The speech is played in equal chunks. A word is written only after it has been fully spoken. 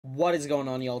What is going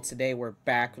on, y'all? Today we're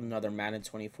back with another Madden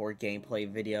 24 gameplay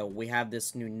video. We have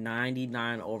this new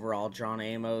 99 overall John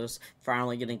Amos.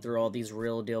 Finally getting through all these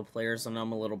Real Deal players. I know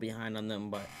I'm a little behind on them,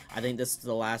 but I think this is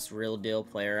the last Real Deal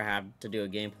player I have to do a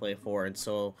gameplay for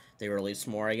until they release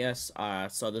more, I guess.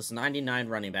 So this 99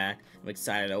 running back, I'm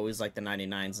excited. I always like the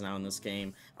 99s now in this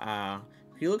game.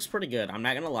 He looks pretty good. I'm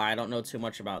not gonna lie, I don't know too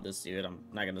much about this dude. I'm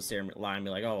not gonna sit here and lie and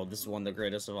be like, oh, this is one of the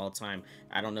greatest of all time.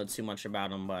 I don't know too much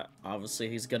about him, but obviously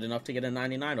he's good enough to get a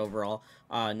 99 overall.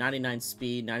 99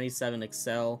 speed, 97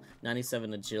 excel,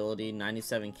 97 agility,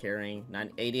 97 carrying,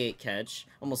 88 catch.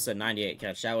 Almost said 98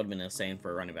 catch. That would have been insane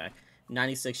for a running back.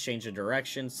 96 change of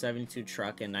direction, 72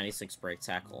 truck, and 96 break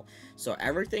tackle. So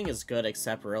everything is good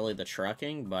except really the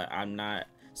trucking, but I'm not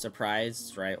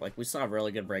surprised, right? Like, we saw a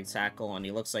really good break tackle, and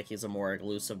he looks like he's a more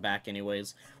elusive back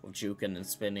anyways, with juking and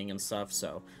spinning and stuff,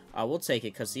 so we'll take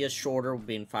it, because he is shorter,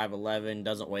 being 5'11",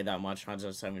 doesn't weigh that much,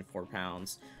 174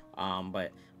 pounds,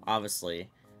 but obviously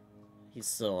he's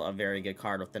still a very good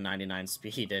card with the 99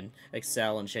 speed and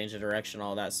excel and change of direction,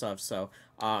 all that stuff. So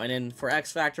and then for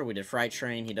X Factor, we did Fright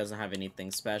Train. He doesn't have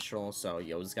anything special, so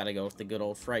you always got to go with the good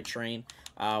old Fright Train.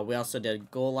 We also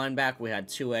did goal line back. We had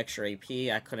 2 extra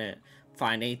AP. I couldn't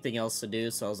find anything else to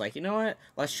do, so I was like, you know what,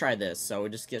 let's try this. So we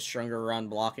just get stronger run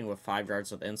blocking with 5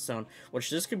 yards with end zone, which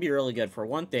this could be really good. For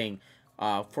one thing,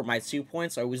 for my 2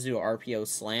 points, I always do a RPO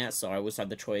slant, so I always have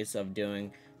the choice of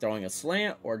throwing a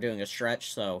slant or doing a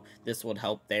stretch, so this would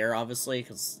help there, obviously,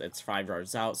 because it's 5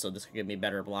 yards out, so this could give me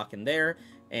better blocking there.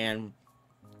 And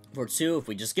for 2, if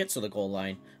we just get to the goal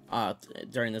line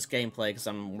during this gameplay, because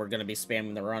we're going to be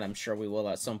spamming the run, I'm sure we will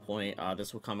at some point,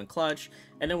 this will come in clutch.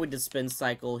 And then we did spin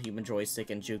cycle, human joystick,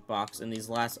 and jukebox. And these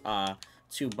last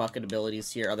 2 bucket abilities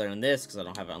here, other than this, because I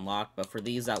don't have it unlocked, but for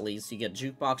these at least, you get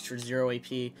jukebox for 0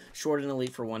 AP, short and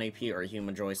elite for 1 AP, or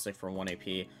human joystick for 1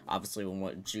 AP. Obviously, we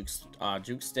want juke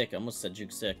stick, I almost said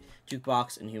juke stick,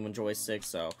 jukebox and human joystick,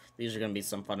 so these are going to be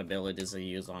some fun abilities to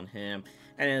use on him.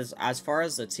 And as far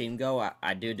as the team go,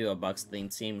 I do a Bucks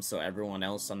themed team, so everyone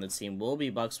else on the team will be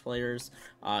Bucks players.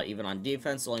 Even on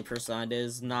defense, the only person that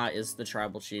is not is the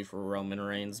Tribal Chief or Roman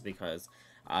Reigns, because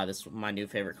this is my new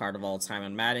favorite card of all time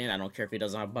in Madden. I don't care if he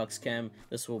doesn't have Bucks Chem.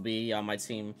 This will be on my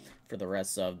team for the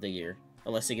rest of the year,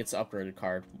 unless he gets an upgraded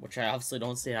card, which I obviously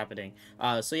don't see happening.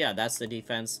 So yeah, that's the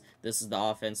defense. This is the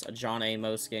offense, a John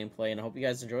Amos gameplay, and I hope you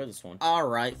guys enjoy this one.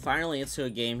 Alright, finally into a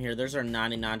game here. There's our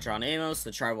 99 John Amos,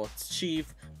 the Tribal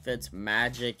Chief, Fitz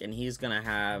Magic, and he's going to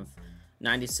have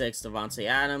 96 Devontae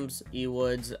Adams, E.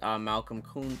 Woods, Malcolm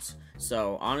Kuntz.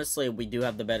 So honestly, we do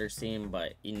have the better team,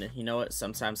 but you know what?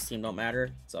 Sometimes team don't matter.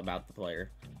 It's about the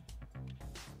player.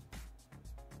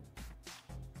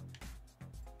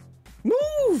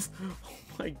 Move! Oh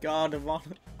my god,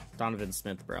 Donovan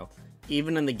Smith, bro.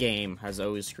 Even in the game, has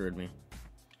always screwed me.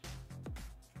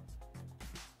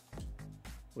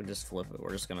 We just flip it.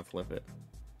 We're just gonna flip it.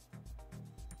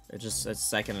 It's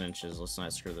 2nd and inches. Let's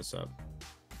not screw this up.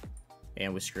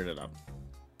 And we screwed it up.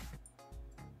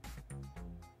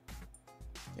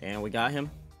 And we got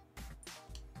him.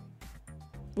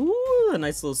 Ooh, a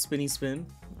nice little spinny spin.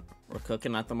 We're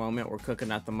cooking at the moment. We're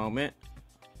cooking at the moment.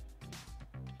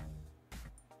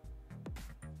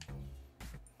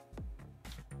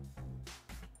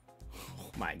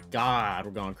 Oh my god,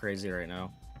 we're going crazy right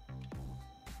now.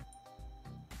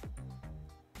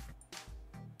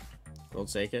 We'll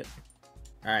take it.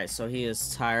 Alright, so he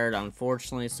is tired,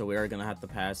 unfortunately, so we are going to have to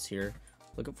pass here.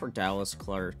 Looking for Dallas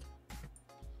Clark.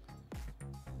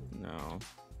 No.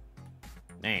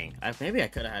 Dang, maybe I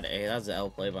could have had A. That's an L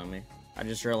play by me. I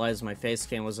just realized my face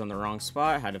cam was in the wrong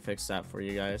spot. I had to fix that for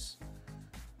you guys.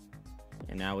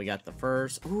 And now we got the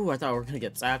first. Ooh, I thought we were going to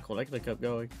get tackled. I could have kept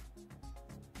going.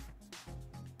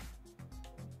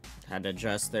 Had to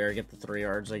adjust there, get the 3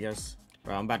 yards, I guess.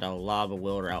 Bro, I'm about to lob a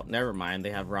wheel route. Never mind, they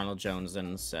have Ronald Jones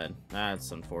in instead.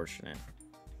 That's unfortunate.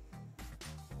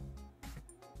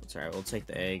 It's alright, we'll take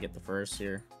the A, get the first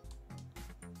here.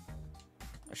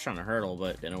 I was trying to hurdle,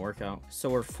 but it didn't work out. So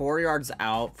we're 4 yards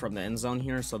out from the end zone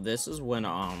here. So this is when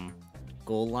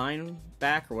goal line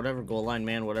back, or whatever, goal line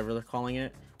man, whatever they're calling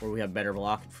it, where we have better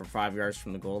blocking for 5 yards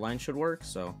from the goal line should work.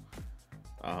 So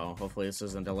hopefully this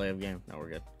isn't a delay of game. No, we're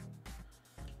good.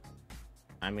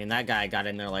 I mean, that guy got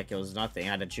in there like it was nothing.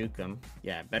 I had to juke him.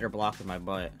 Yeah, better block in my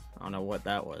butt. I don't know what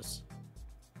that was.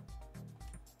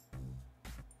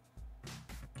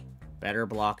 Better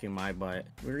blocking my butt.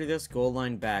 We read this goal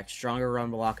line back. Stronger run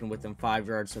blocking within 5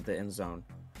 yards of the end zone.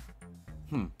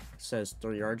 It says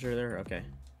 3 yards are there? Okay.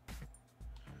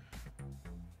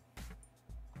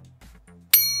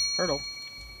 Hurdle.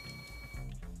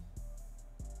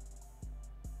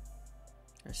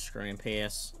 A screen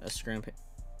pass. A screen pass.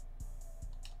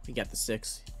 He got the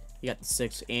 6. He got the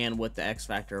 6 and with the X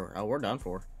Factor. Oh, we're done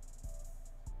for.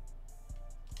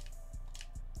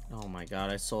 Oh my god,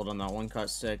 I sold on that one cut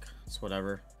stick. It's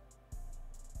whatever.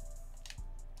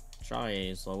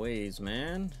 Jeez Louise,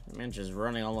 man. The man just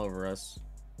running all over us.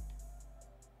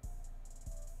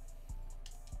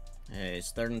 Hey,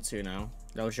 it's 3rd and 2 now.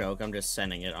 No joke, I'm just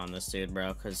sending it on this dude,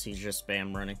 bro, because he's just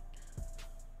spam running.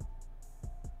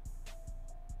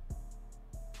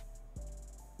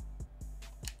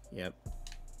 Yep.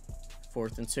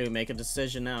 4th and 2, make a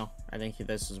decision now. I think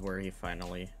this is where he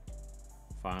finally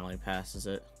passes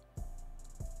it.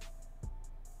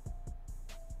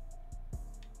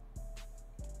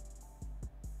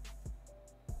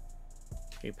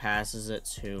 He passes it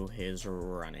to his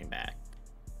running back.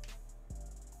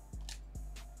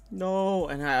 No,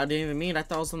 and I didn't even mean. I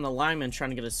thought it was on the lineman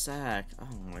trying to get a sack.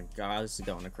 Oh my god, this is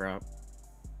going to crap.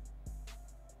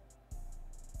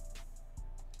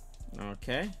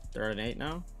 Okay, 3rd and 8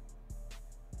 now.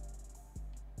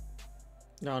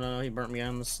 No, he burnt me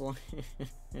on the sling.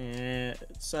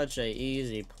 It's such a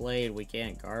easy play, we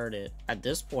can't guard it. At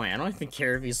this point, I don't even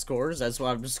care if he scores. That's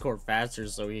why I'm just score faster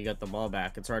so he got the ball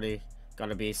back. It's already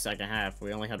gotta be 2nd half.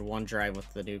 We only had 1 drive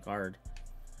with the new guard.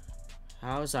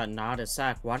 How is that not a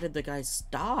sack? Why did the guy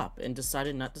stop and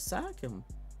decided not to sack him?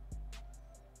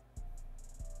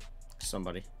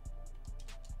 Somebody.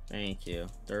 Thank you.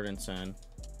 3rd and 10.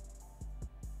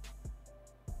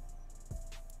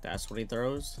 That's what he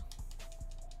throws?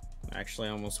 Actually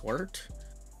almost worked.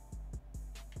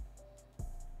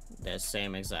 That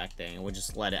same exact thing. We'll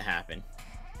just let it happen.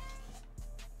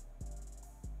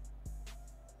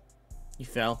 He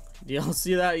fell. Do y'all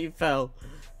see that? He fell.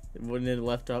 Wouldn't it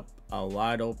left up a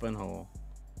wide open hole?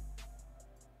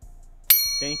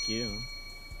 Thank you.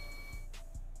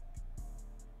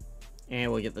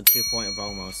 And we'll get the 2-point of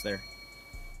almost there.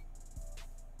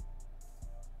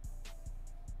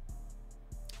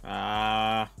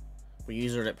 We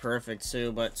used it perfect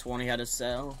too, but 20 had to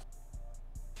sell.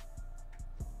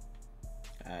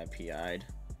 I PI'd.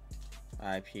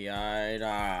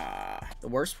 The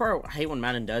worst part, I hate when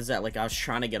Madden does that. Like, I was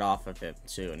trying to get off of it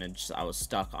too, and I was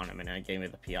stuck on him, and it gave me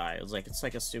the PI. It was like, it's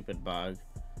like a stupid bug.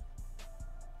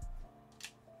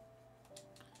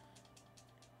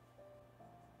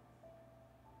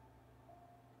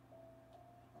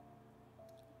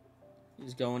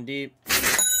 He's going deep.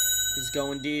 He's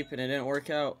going deep, and it didn't work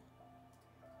out.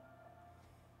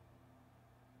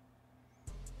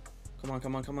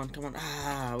 Come on.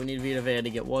 Ah, we need Vita Vea to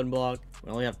get 1 block.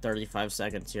 We only have 35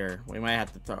 seconds here. We might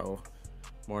have to throw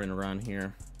more than a run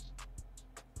here.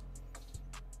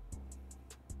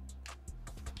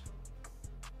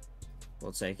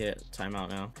 We'll take it.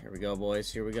 Timeout now. Here we go,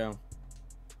 boys. Here we go.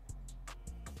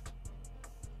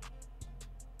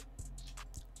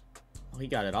 Oh, he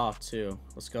got it off, too.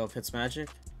 Let's go, Fitzmagic.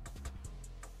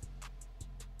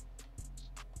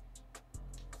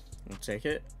 We'll take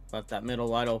it. Left that middle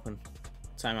wide open.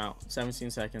 Timeout. 17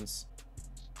 seconds.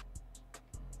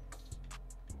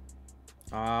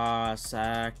 Ah,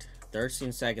 sacked.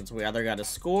 13 seconds. We either got to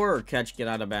score or catch, get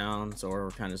out of bounds, or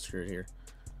we're kind of screwed here.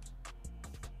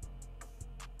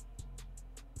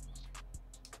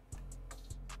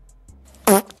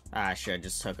 I should have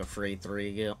just took a free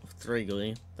three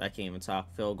glee. That can't even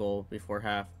top field goal before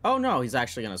half. Oh no, he's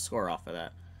actually going to score off of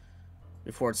that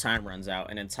before time runs out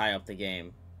and then tie up the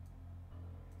game.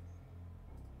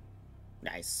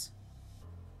 Nice.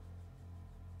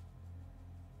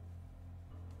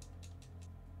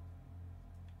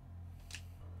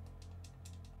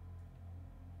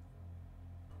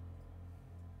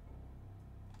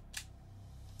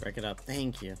 Break it up.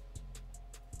 Thank you.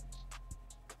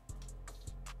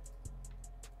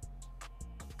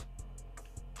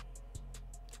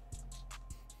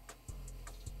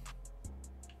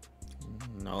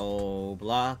 No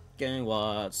blocking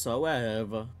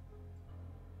whatsoever.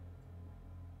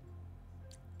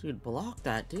 Dude, block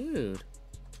that dude.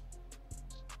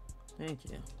 Thank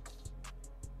you.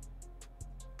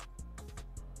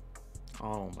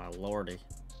 Oh my lordy.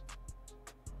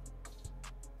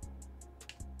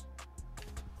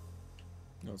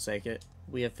 Don't take it.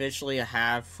 We officially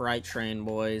have Fright Train,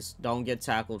 boys. Don't get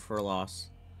tackled for a loss.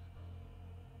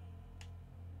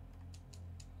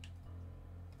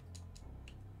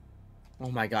 Oh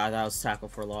my god, that was tackle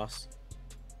for loss.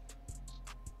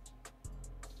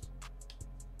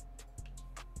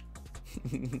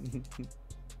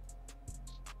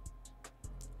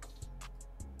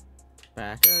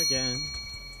 Back again.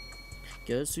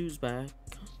 Guess who's back?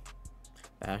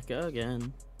 Back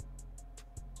again.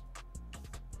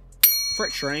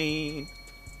 Frick Train.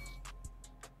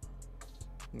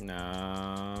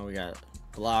 No, we got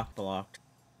blocked.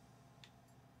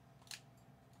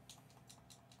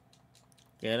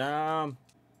 Get him.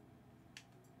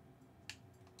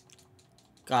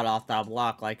 Got off that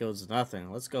block like it was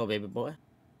nothing. Let's go, baby boy.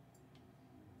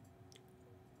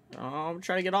 Oh, I'm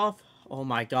trying to get off. Oh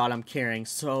my god, I'm carrying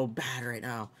so bad right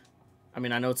now. I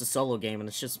mean, I know it's a solo game and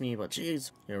it's just me, but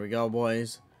jeez. Here we go,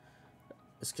 boys.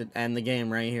 This could end the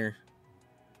game right here.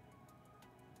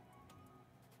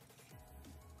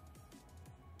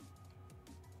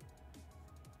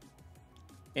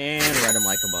 And read him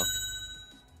like a book.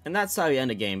 And that's how you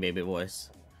end a game, baby boys.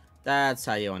 That's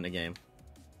how you end a game.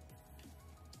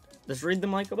 Just read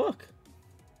them like a book.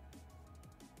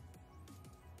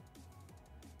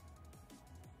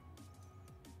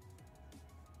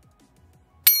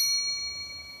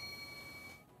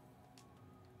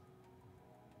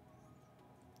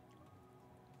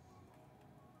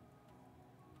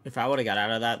 If I would have got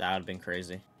out of that, that would have been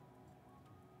crazy.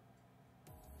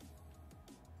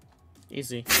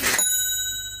 Easy.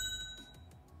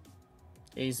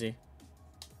 Easy.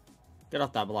 Get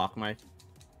off that block, Mike.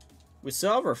 We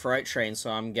still have our freight train, so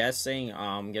I'm guessing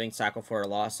getting tackled for a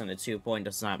loss and a 2-point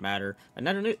does not matter. I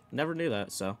never knew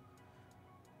that, so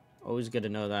always good to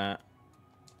know that.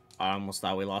 I almost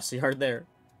thought we lost the yard there.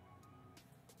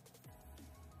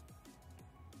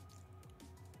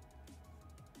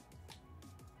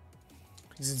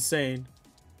 He's insane.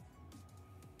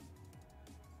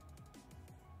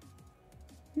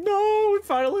 No, we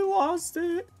finally lost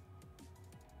it.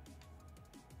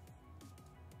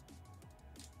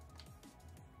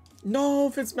 No,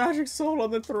 Fitzmagic sold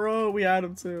on the throw. We had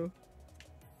him too.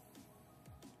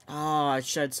 Oh, I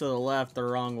shed to the left the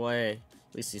wrong way.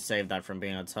 At least he saved that from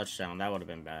being a touchdown. That would have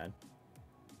been bad.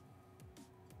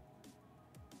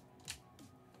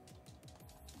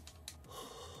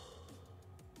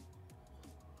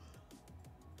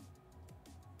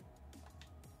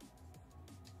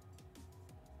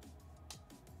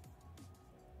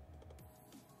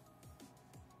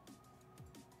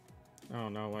 Oh,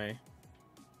 no way.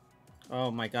 Oh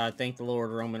my god, thank the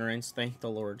Lord, Roman Reigns. Thank the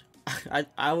Lord.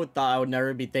 I would thought I would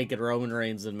never be thinking Roman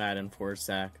Reigns in Madden for a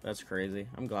sack. That's crazy.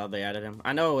 I'm glad they added him.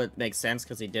 I know it makes sense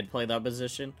because he did play that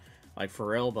position, like for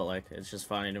real, but like it's just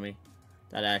funny to me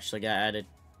that actually got added.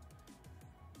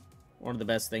 One of the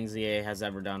best things EA has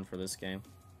ever done for this game.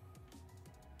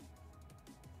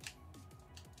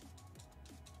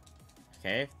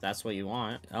 Okay, if that's what you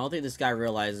want. I don't think this guy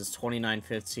realizes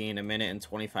 29:15, a minute and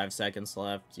 25 seconds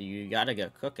left. You gotta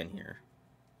get cooking here.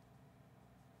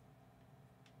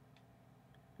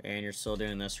 And you're still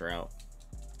doing this route.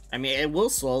 I mean, it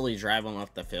will slowly drive him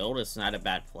off the field. It's not a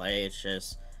bad play. It's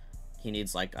just he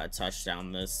needs like a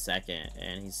touchdown this second,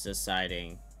 and he's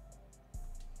deciding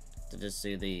to just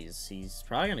do these. He's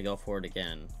probably gonna go for it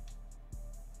again.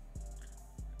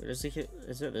 Is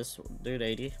it this dude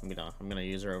 80? I'm gonna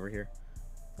use her over here.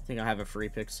 I think I have a free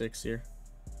pick 6 here.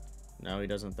 No, he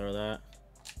doesn't throw that.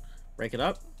 Break it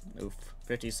up. Oof.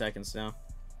 50 seconds now.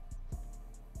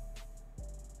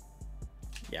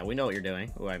 Yeah, we know what you're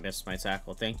doing. Oh, I missed my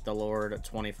tackle. Thank the Lord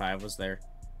 25 was there.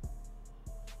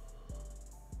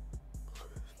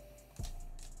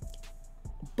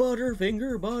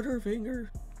 Butterfinger, Butterfinger.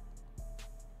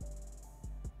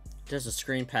 Does a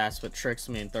screen pass, but tricks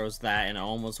me and throws that, and it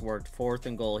almost worked. 4th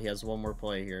and goal. He has one more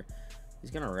play here.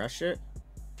 He's gonna rush it.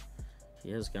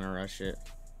 He is gonna rush it.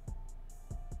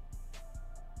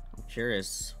 I'm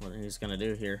curious what he's gonna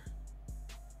do here.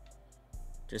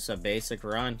 Just a basic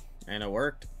run, and it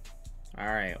worked.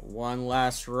 Alright, one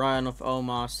last run of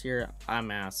Omos here.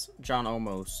 Amos. John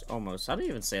Amos. Omos. How do you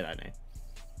even say that name?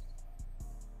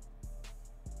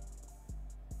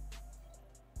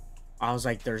 I was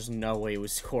like, there's no way we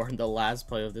scored the last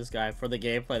play of this guy. For the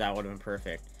gameplay, that would have been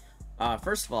perfect.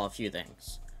 First of all, a few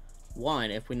things.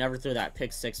 One, if we never threw that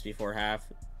pick 6 before half,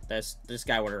 this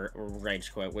guy would have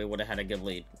rage quit. We would have had a good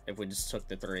lead if we just took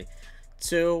the 3.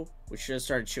 2, we should have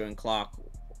started chewing clock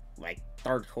like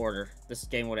 3rd quarter. This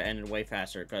game would have ended way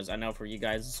faster, because I know for you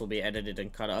guys this will be edited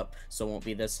and cut up, so it won't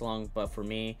be this long, but for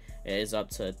me it is up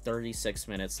to 36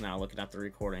 minutes now looking at the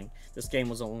recording. This game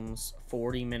was almost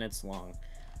 40 minutes long.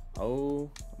 Oh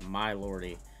my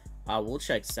lordy. We'll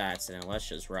check stats and let's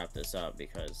just wrap this up,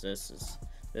 because this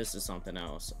is something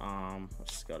else.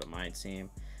 Let's just go to my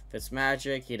team.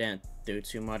 Fitzmagic, he didn't do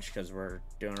too much because we're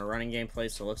doing a running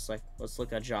gameplay, so let's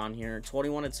look at John here.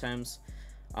 21 attempts,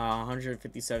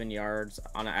 157 yards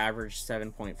on an average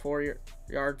 7.4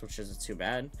 yards, which isn't too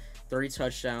bad. 30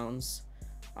 touchdowns.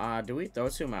 Do we throw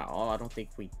to him at all? I don't think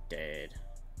we did.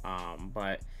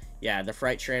 But yeah, the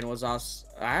freight train was also.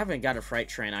 I haven't got a freight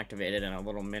train activated in a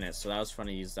little minute, so that was fun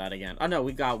to use that again. Oh no,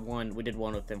 we got one. We did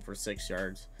one with him for 6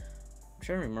 yards. I'm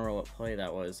trying to remember what play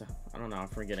that was. I don't know. I'm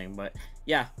forgetting, but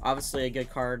yeah, obviously a good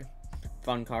card.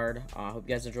 fun card. Hope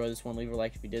you guys enjoyed this one. Leave a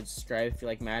like if you did. Subscribe if you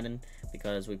like Madden,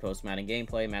 because we post Madden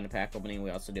gameplay, Madden pack opening. We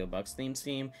also do a Bucks theme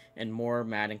scheme, and more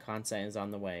Madden content is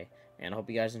on the way. And I hope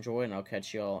you guys enjoy, and I'll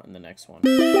catch you all in the next one.